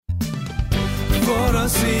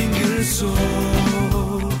single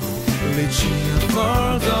soul, reaching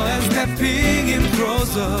further and stepping in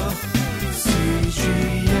closer.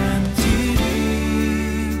 CGNTV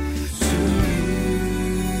to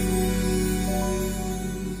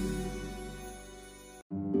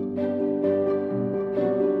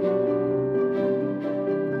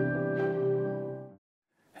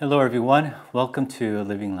Hello everyone, welcome to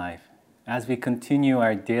Living Life. As we continue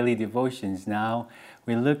our daily devotions now,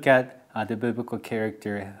 we look at the biblical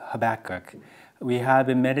character Habakkuk. We have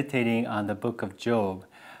been meditating on the book of Job,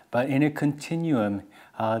 but in a continuum,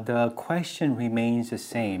 the question remains the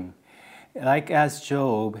same. Like as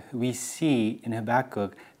Job, we see in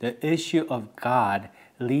Habakkuk the issue of God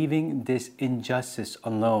leaving this injustice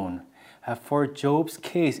alone. For Job's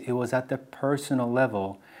case, it was at the personal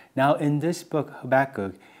level. Now in this book,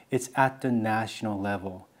 Habakkuk, it's at the national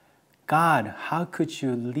level. God, how could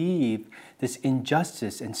you leave this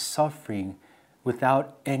injustice and suffering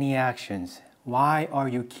without any actions? Why are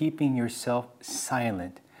you keeping yourself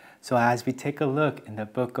silent? So as we take a look in the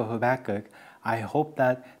book of Habakkuk, I hope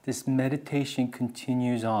that this meditation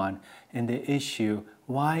continues on in the issue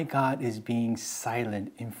why God is being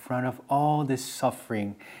silent in front of all this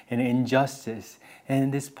suffering and injustice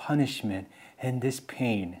and this punishment and this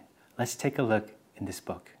pain. Let's take a look in this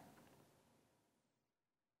book.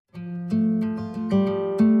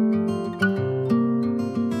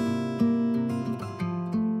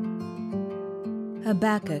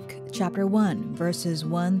 Habakkuk chapter 1, verses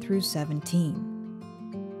 1 through 17.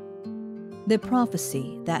 The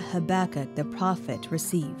prophecy that Habakkuk the prophet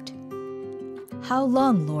received. How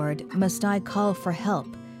long, Lord, must I call for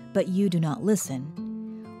help, but you do not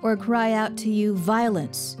listen? Or cry out to you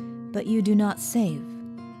violence, but you do not save?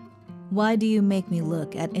 Why do you make me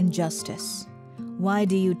look at injustice? Why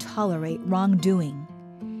do you tolerate wrongdoing?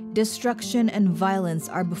 Destruction and violence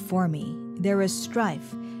are before me. There is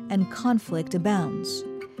strife, and conflict abounds.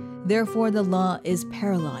 Therefore the law is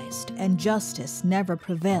paralyzed, and justice never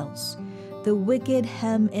prevails. The wicked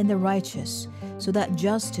hem in the righteous, so that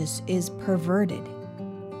justice is perverted.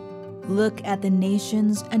 Look at the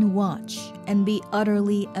nations and watch, and be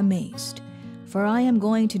utterly amazed. For I am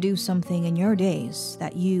going to do something in your days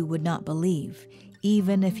that you would not believe,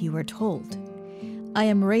 even if you were told. I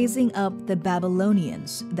am raising up the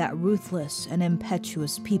Babylonians, that ruthless and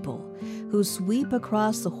impetuous people, who sweep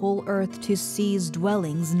across the whole earth to seize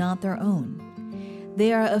dwellings not their own.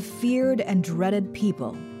 They are a feared and dreaded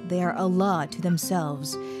people. They are a law to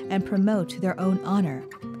themselves and promote their own honor.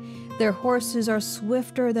 Their horses are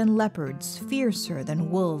swifter than leopards, fiercer than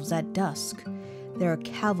wolves at dusk. Their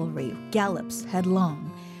cavalry gallops headlong.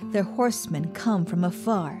 Their horsemen come from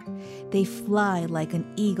afar. They fly like an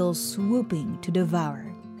eagle swooping to devour.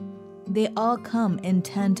 They all come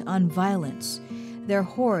intent on violence. Their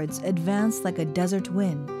hordes advance like a desert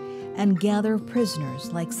wind and gather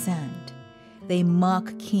prisoners like sand. They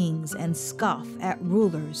mock kings and scoff at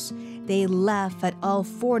rulers. They laugh at all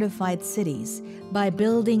fortified cities. By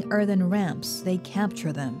building earthen ramps, they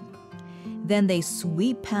capture them. Then they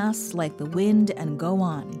sweep past like the wind and go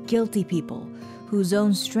on, guilty people whose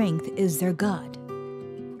own strength is their God.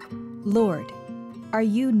 Lord, are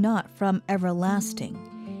you not from everlasting?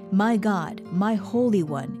 My God, my Holy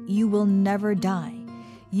One, you will never die.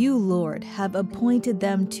 You, Lord, have appointed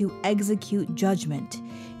them to execute judgment.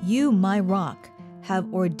 You, my rock,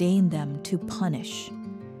 have ordained them to punish.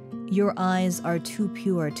 Your eyes are too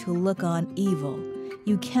pure to look on evil.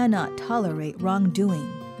 You cannot tolerate wrongdoing.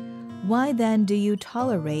 Why then do you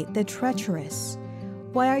tolerate the treacherous?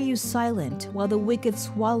 Why are you silent while the wicked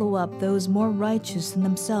swallow up those more righteous than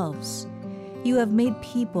themselves? You have made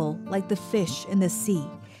people like the fish in the sea,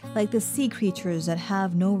 like the sea creatures that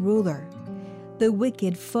have no ruler. The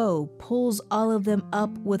wicked foe pulls all of them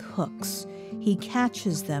up with hooks. He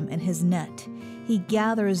catches them in his net. He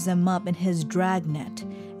gathers them up in his dragnet,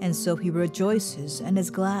 and so he rejoices and is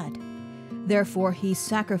glad. Therefore he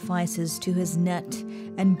sacrifices to his net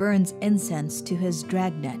and burns incense to his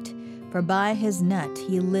dragnet. For by his net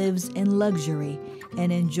he lives in luxury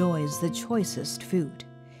and enjoys the choicest food.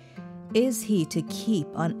 Is he to keep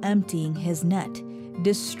on emptying his net,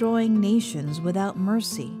 destroying nations without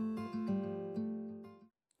mercy?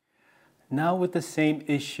 Now with the same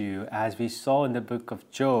issue as we saw in the book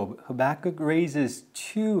of Job, Habakkuk raises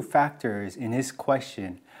two factors in his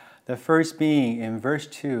question. The first being in verse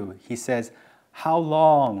 2, he says, "How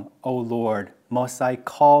long, O Lord, must I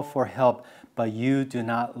call for help, but you do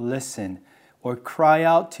not listen, or cry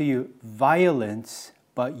out to you violence,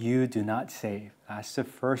 but you do not save?" That's the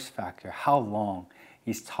first factor. How long?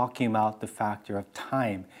 He's talking about the factor of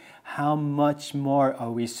time. how much more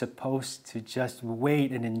are we supposed to just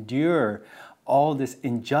wait and endure all this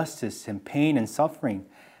injustice and pain and suffering?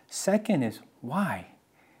 Second is, why?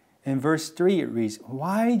 In verse 3 it reads,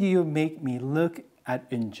 "Why do you make me look at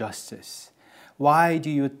injustice? Why do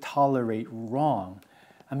you tolerate wrong?"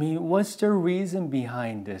 I mean, what's the reason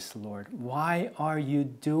behind this, Lord? Why are you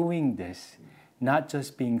doing this? Not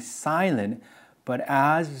just being silent, but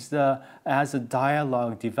as the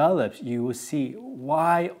dialogue develops, you will see,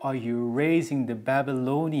 why are you raising the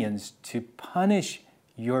Babylonians to punish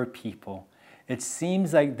your people? It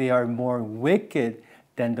seems like they are more wicked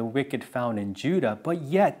than the wicked found in Judah, but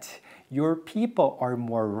yet your people are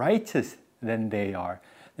more righteous than they are.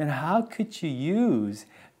 Then how could you use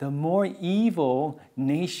the more evil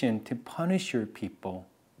nation to punish your people?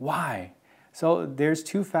 Why? So there's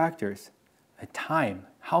two factors. A time,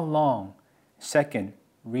 how long? Second,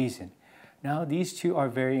 reason. Now these two are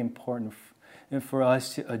very important for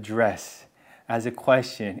us to address as a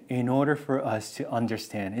question in order for us to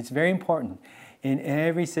understand. It's very important. In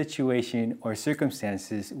every situation or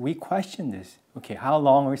circumstances, we question this. Okay, how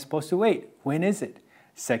long are we supposed to wait? When is it?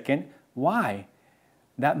 Second, why?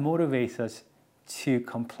 That motivates us to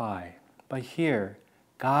comply. But here,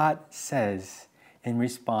 God says in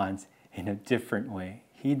response in a different way.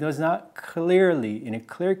 He does not clearly, in a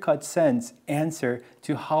clear-cut sense, answer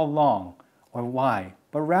to how long or why,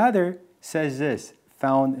 but rather says this,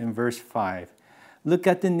 found in verse 5. "Look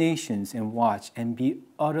at the nations and watch and be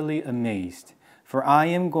utterly amazed, for I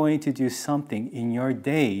am going to do something in your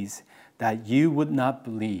days that you would not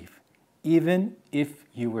believe, even if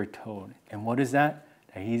you were told." And what is that?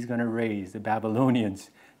 That he's going to raise the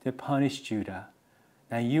Babylonians to punish Judah.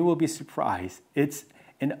 Now you will be surprised. It's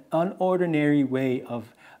an unordinary way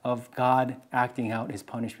of God acting out his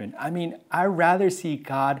punishment. I mean, I'd rather see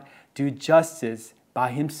God do justice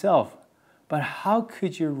by himself. But how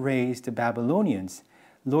could you raise the Babylonians?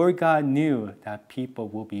 Lord God knew that people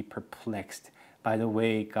will be perplexed by the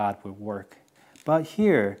way God would work. But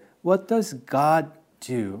here, what does God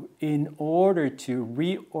do in order to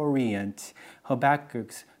reorient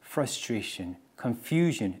Habakkuk's frustration,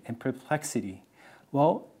 confusion, and perplexity?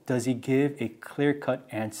 Well, does he give a clear-cut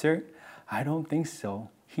answer? I don't think so.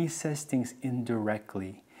 He says things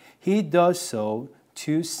indirectly. He does so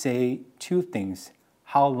to say two things.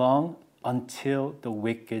 How long? Until the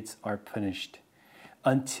wicked are punished.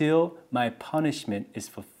 Until my punishment is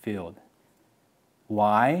fulfilled.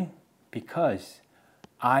 Why? Because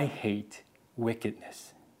I hate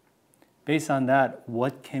wickedness. Based on that,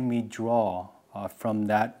 what can we draw from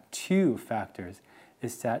that two factors?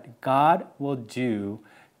 Is that God will do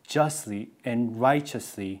justly and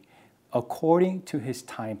righteously according to his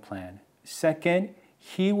time plan. Second,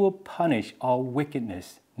 he will punish all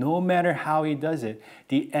wickedness, no matter how he does it.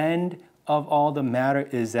 The end of all the matter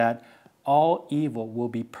is that all evil will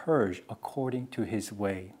be purged according to his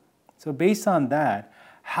way. So based on that,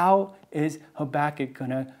 how is Habakkuk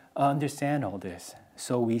going to understand all this?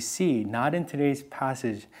 So we see, not in today's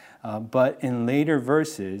passage, but in later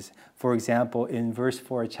verses, for example, in verse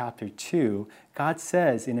 4 of chapter 2, God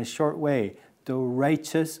says in a short way, "The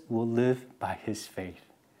righteous will live by his faith.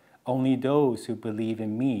 Only those who believe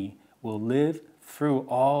in me will live through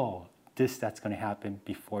all this that's going to happen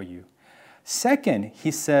before you." Second, he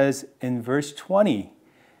says in verse 20,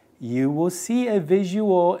 you will see a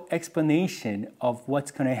visual explanation of what's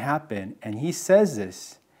going to happen. And he says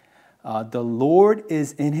this, "The Lord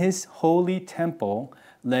is in his holy temple.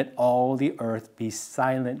 Let all the earth be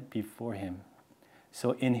silent before him."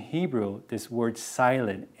 So in Hebrew, this word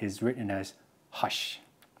silent is written as hush,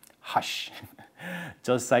 hush.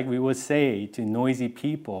 Just like we would say to noisy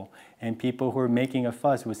people, and people who are making a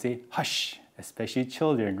fuss would say hush, especially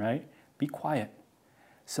children, right? Be quiet.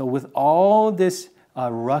 So with all this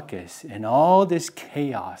ruckus and all this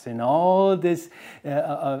chaos and all this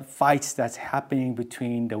fights that's happening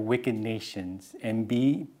between the wicked nations and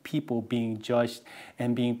people being judged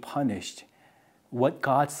and being punished, what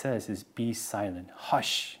God says is be silent,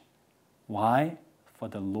 hush. Why? For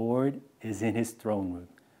the Lord is in his throne room,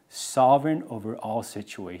 sovereign over all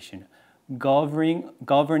situation,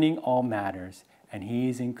 governing all matters, and he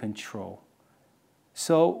is in control.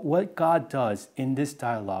 So what God does in this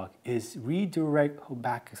dialogue is redirect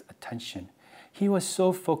Habakkuk's attention. He was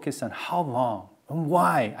so focused on how long and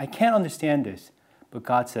why. I can't understand this. But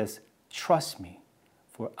God says, trust me,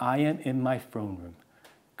 for I am in my throne room,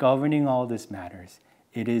 governing all these matters.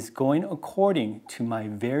 It is going according to my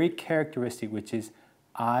very characteristic, which is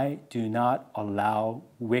I do not allow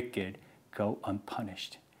wicked go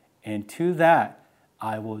unpunished. And to that,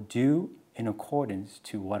 I will do in accordance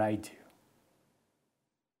to what I do.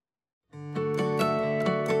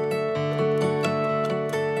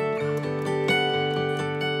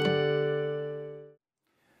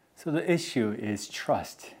 So the issue is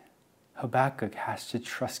trust. Habakkuk has to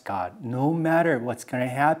trust God no matter what's going to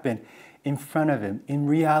happen in front of him. In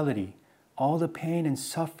reality, all the pain and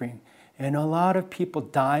suffering and a lot of people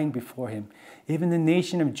dying before him, even the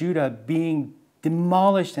nation of Judah being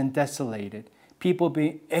demolished and desolated, people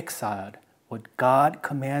being exiled, what God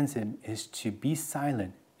commands him is to be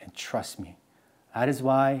silent and trust me. That is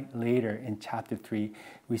why later in chapter 3,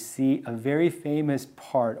 we see a very famous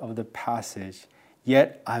part of the passage.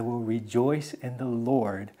 Yet I will rejoice in the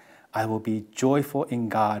Lord. I will be joyful in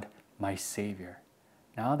God, my Savior.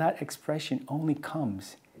 Now that expression only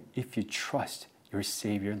comes if you trust your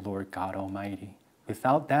Savior, Lord God Almighty.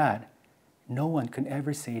 Without that, no one can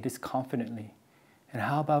ever say this confidently. And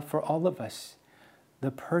how about for all of us?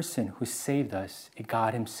 The person who saved us is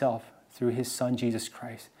God Himself through His Son, Jesus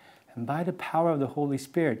Christ. And by the power of the Holy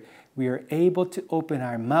Spirit, we are able to open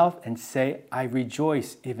our mouth and say, I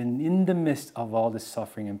rejoice even in the midst of all the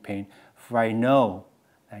suffering and pain, for I know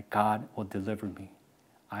that God will deliver me.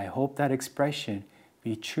 I hope that expression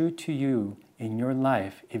be true to you in your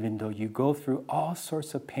life, even though you go through all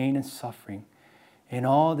sorts of pain and suffering and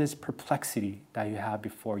all this perplexity that you have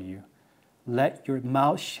before you. Let your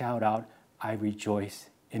mouth shout out, I rejoice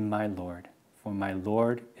in my Lord, for my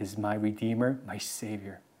Lord is my Redeemer, my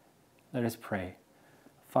Savior. Let us pray.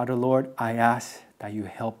 Father, Lord, I ask that you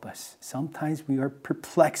help us. Sometimes we are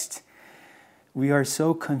perplexed. We are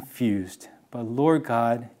so confused. But Lord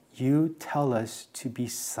God, you tell us to be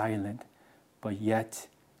silent, but yet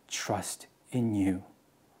trust in you.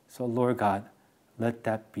 So Lord God, let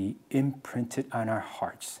that be imprinted on our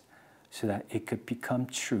hearts so that it could become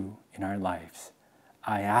true in our lives.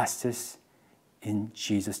 I ask this in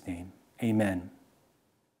Jesus' name. Amen.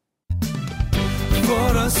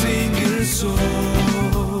 For a single soul,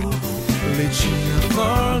 reaching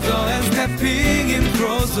further and stepping in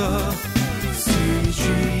closer.